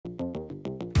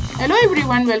Hello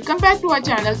everyone, welcome back to our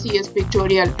channel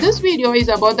CSPictorial. This video is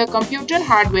about the computer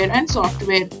hardware and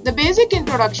software. The basic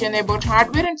introduction about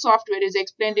hardware and software is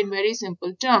explained in very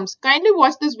simple terms. Kindly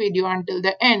watch this video until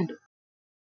the end.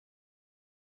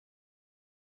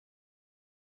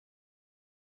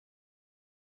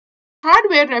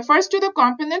 Hardware refers to the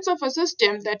components of a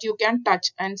system that you can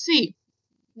touch and see.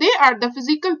 They are the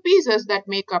physical pieces that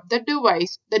make up the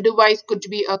device. The device could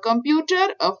be a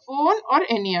computer, a phone, or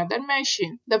any other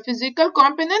machine. The physical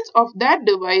components of that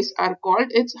device are called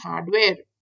its hardware.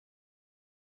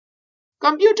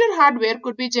 Computer hardware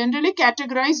could be generally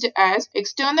categorized as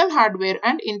external hardware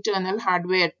and internal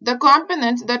hardware. The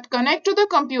components that connect to the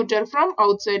computer from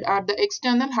outside are the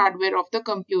external hardware of the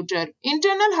computer.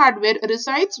 Internal hardware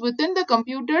resides within the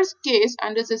computer's case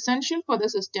and is essential for the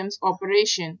system's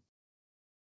operation.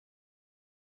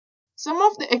 Some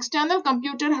of the external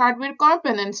computer hardware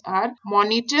components are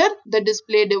monitor, the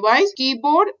display device,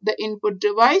 keyboard, the input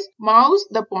device, mouse,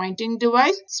 the pointing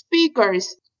device,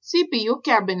 speakers, CPU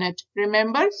cabinet.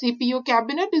 Remember, CPU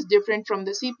cabinet is different from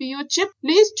the CPU chip.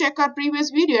 Please check our previous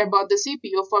video about the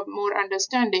CPU for more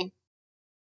understanding.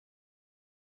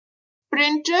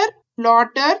 Printer,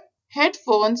 plotter,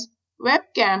 headphones,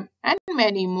 webcam, and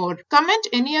many more. Comment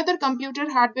any other computer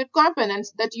hardware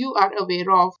components that you are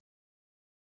aware of.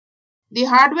 The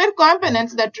hardware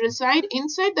components that reside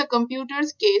inside the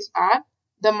computer's case are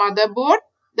the motherboard,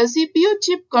 the CPU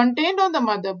chip contained on the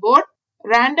motherboard,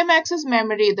 random access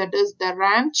memory, that is the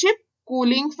RAM chip,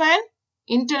 cooling fan,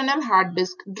 internal hard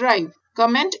disk drive.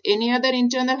 Comment any other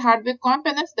internal hardware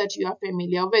components that you are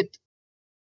familiar with.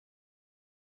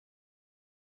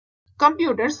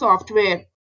 Computer software.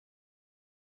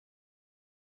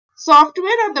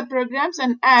 Software are the programs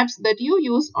and apps that you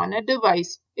use on a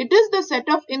device. It is the set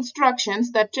of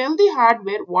instructions that tell the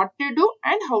hardware what to do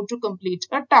and how to complete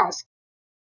a task.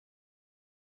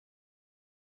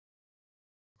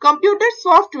 Computer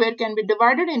software can be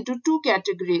divided into two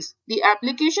categories, the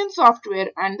application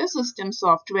software and the system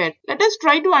software. Let us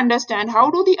try to understand how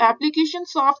do the application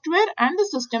software and the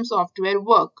system software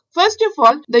work. First of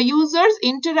all, the users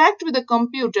interact with the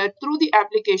computer through the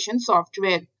application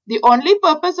software. The only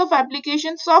purpose of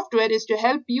application software is to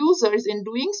help users in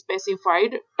doing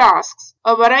specified tasks.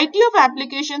 A variety of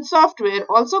application software,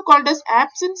 also called as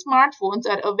apps in smartphones,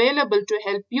 are available to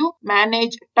help you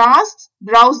manage tasks,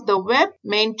 browse the web,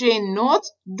 maintain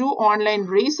notes, do online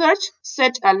research,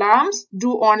 set alarms,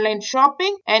 do online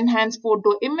shopping, enhance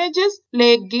photo images,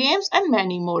 play games, and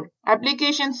many more.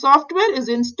 Application software is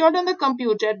installed on the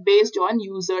computer based on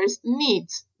users'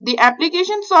 needs. The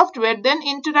application software then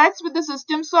interacts with the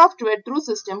system software through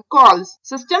system calls.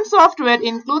 System software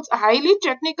includes highly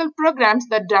technical programs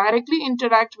that directly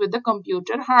interact with the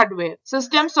computer hardware.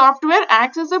 System software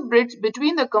acts as a bridge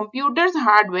between the computer's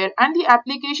hardware and the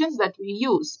applications that we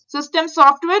use. System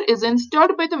software is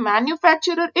installed by the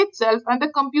manufacturer itself and the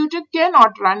computer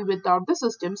cannot run without the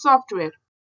system software.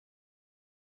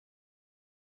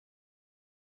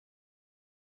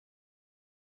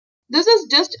 This is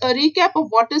just a recap of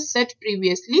what is said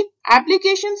previously.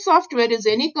 Application software is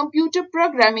any computer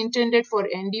program intended for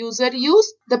end-user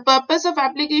use. The purpose of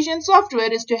application software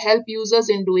is to help users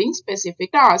in doing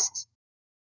specific tasks.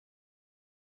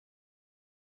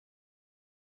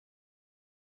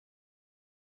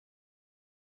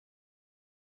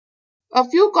 A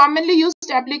few commonly used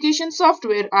application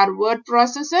software are word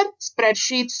processor,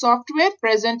 spreadsheet software,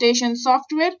 presentation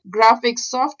software, graphics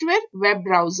software, web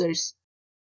browsers.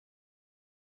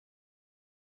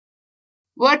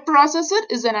 Word processor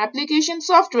is an application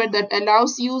software that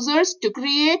allows users to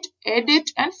create, edit,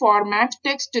 and format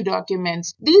text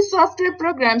documents. These software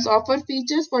programs offer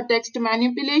features for text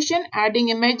manipulation, adding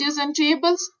images and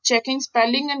tables, checking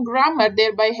spelling and grammar,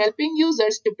 thereby helping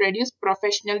users to produce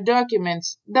professional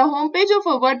documents. The homepage of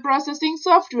a word processing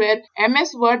software,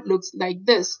 MS Word, looks like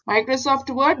this.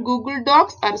 Microsoft Word, Google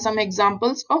Docs are some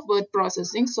examples of word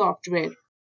processing software.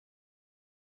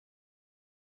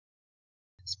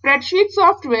 Spreadsheet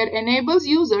software enables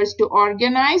users to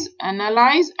organize,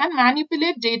 analyze, and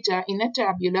manipulate data in a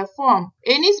tabular form.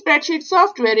 Any spreadsheet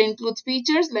software includes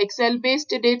features like cell-based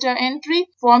data entry,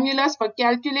 formulas for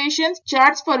calculations,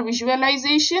 charts for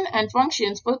visualization, and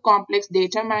functions for complex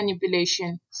data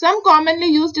manipulation. Some commonly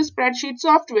used spreadsheet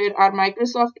software are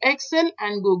Microsoft Excel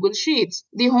and Google Sheets.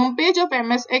 The homepage of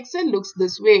MS Excel looks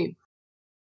this way.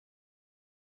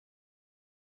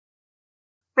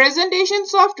 Presentation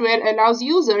software allows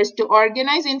users to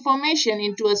organize information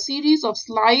into a series of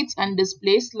slides and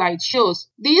display slideshows.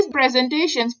 These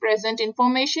presentations present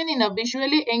information in a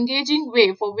visually engaging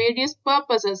way for various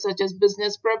purposes such as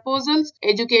business proposals,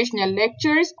 educational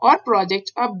lectures, or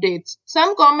project updates.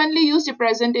 Some commonly used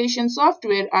presentation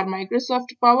software are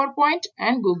Microsoft PowerPoint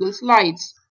and Google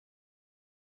Slides.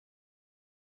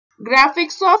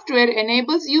 Graphics software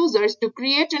enables users to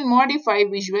create and modify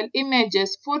visual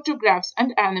images, photographs,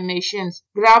 and animations.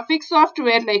 Graphics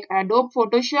software like Adobe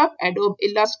Photoshop, Adobe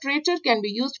Illustrator can be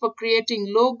used for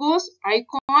creating logos,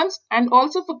 icons, and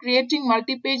also for creating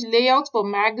multi-page layouts for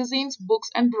magazines, books,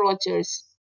 and brochures.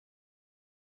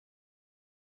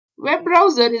 Web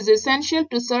browser is essential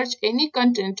to search any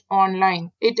content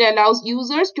online. It allows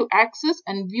users to access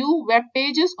and view web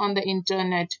pages on the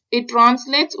internet. It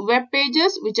translates web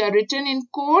pages which are written in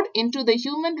code into the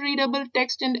human-readable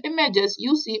text and images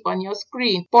you see on your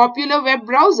screen. Popular web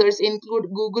browsers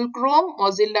include Google Chrome,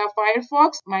 Mozilla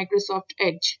Firefox, Microsoft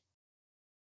Edge.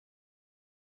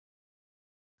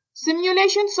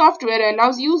 Simulation software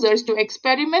allows users to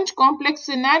experiment complex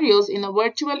scenarios in a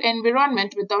virtual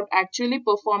environment without actually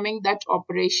performing that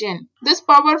operation. This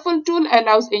powerful tool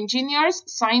allows engineers,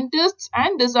 scientists,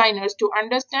 and designers to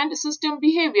understand system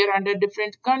behavior under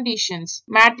different conditions.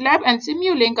 MATLAB and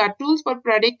Simulink are tools for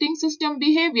predicting system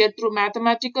behavior through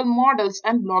mathematical models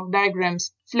and block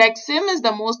diagrams. FlexSim is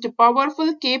the most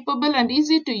powerful, capable, and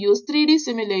easy-to-use 3D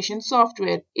simulation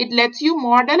software. It lets you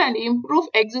model and improve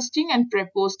existing and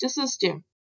proposed systems.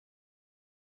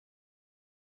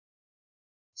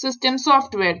 System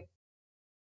software.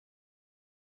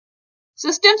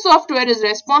 System software is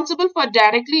responsible for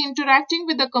directly interacting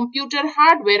with the computer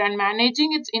hardware and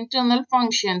managing its internal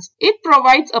functions. It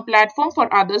provides a platform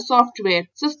for other software.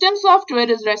 System software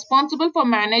is responsible for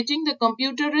managing the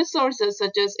computer resources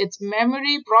such as its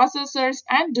memory, processors,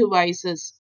 and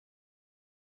devices.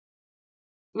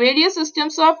 Various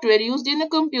system software used in a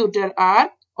computer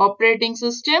are operating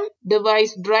system,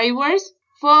 device drivers,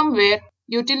 firmware,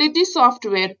 utility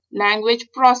software, language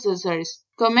processors.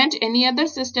 Comment any other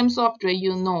system software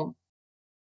you know.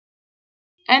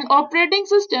 An operating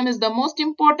system is the most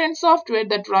important software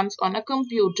that runs on a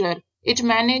computer. It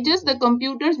manages the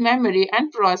computer's memory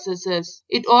and processes.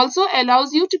 It also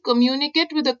allows you to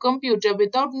communicate with the computer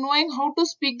without knowing how to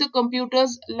speak the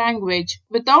computer's language.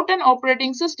 Without an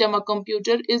operating system, a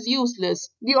computer is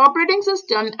useless. The operating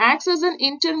system acts as an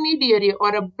intermediary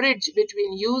or a bridge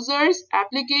between users,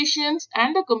 applications,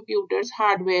 and the computer's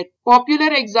hardware.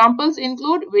 Popular examples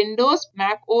include Windows,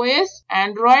 Mac OS,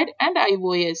 Android, and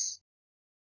iOS.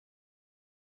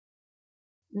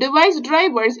 Device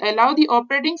drivers allow the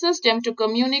operating system to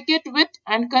communicate with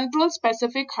and control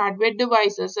specific hardware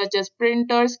devices such as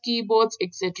printers, keyboards,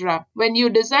 etc. When you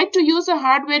decide to use a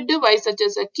hardware device such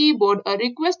as a keyboard, a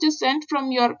request is sent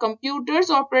from your computer's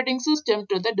operating system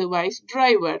to the device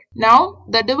driver. Now,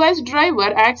 the device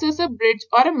driver acts as a bridge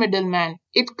or a middleman.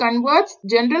 It converts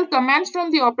general commands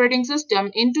from the operating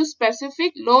system into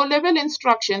specific low-level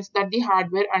instructions that the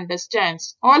hardware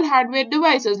understands. All hardware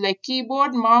devices like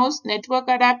keyboard, mouse, network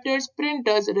adapters,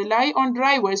 printers rely on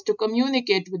drivers to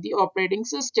communicate with the operating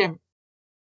system.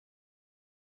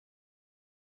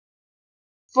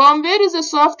 Firmware is a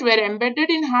software embedded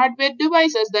in hardware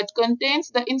devices that contains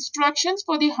the instructions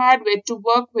for the hardware to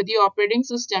work with the operating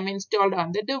system installed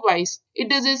on the device. It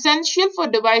is essential for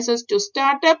devices to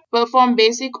start up, perform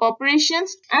basic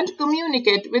operations, and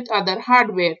communicate with other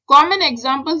hardware. Common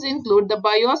examples include the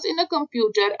BIOS in a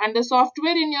computer and the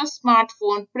software in your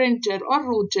smartphone, printer, or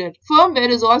router. Firmware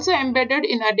is also embedded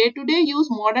in a day-to-day use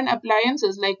modern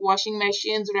appliances like washing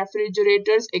machines,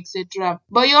 refrigerators, etc.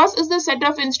 BIOS is the set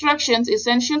of instructions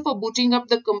essential for booting up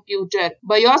the computer.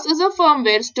 BIOS is a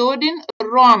firmware stored in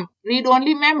ROM,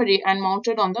 read-only memory, and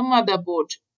mounted on the motherboard.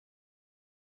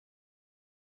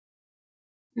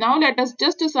 Now let us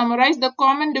just summarize the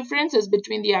common differences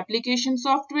between the application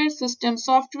software, system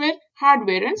software,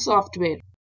 hardware, and software.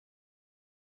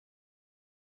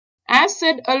 As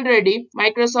said already,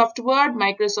 Microsoft Word,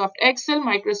 Microsoft Excel,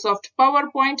 Microsoft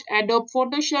PowerPoint, Adobe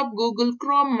Photoshop, Google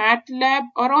Chrome, MATLAB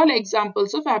are all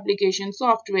examples of application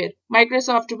software.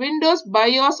 Microsoft Windows,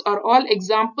 BIOS are all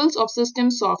examples of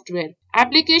system software.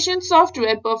 Application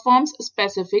software performs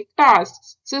specific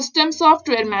tasks. System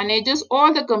software manages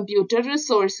all the computer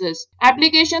resources.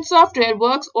 Application software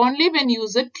works only when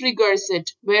user triggers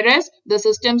it, whereas the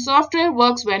system software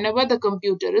works whenever the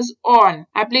computer is on.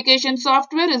 Application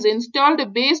software is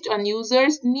installed based on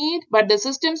user's need, but the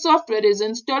system software is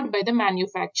installed by the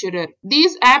manufacturer.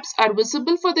 These apps are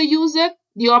visible for the user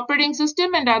The operating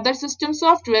system and other system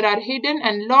software are hidden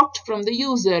and locked from the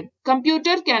user.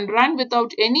 Computer can run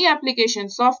without any application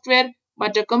software,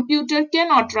 but a computer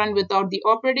cannot run without the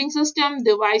operating system,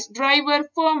 device driver,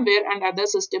 firmware, and other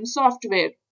system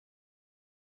software.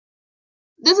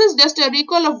 This is just a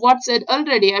recall of what's said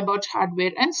already about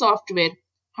hardware and software.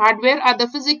 Hardware are the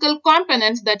physical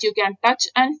components that you can touch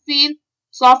and feel.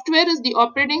 Software is the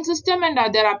operating system and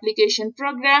other application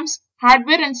programs.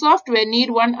 Hardware and software need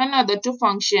one another to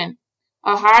function.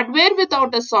 A hardware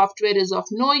without a software is of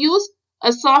no use.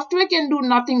 A software can do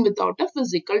nothing without a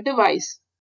physical device.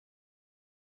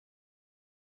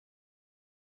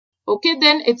 Okay,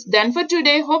 then it's done for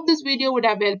today. Hope this video would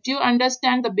have helped you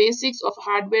understand the basics of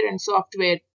hardware and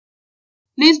software.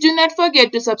 Please do not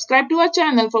forget to subscribe to our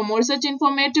channel for more such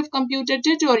informative computer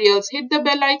tutorials. Hit the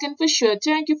bell icon for sure.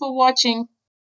 Thank you for watching.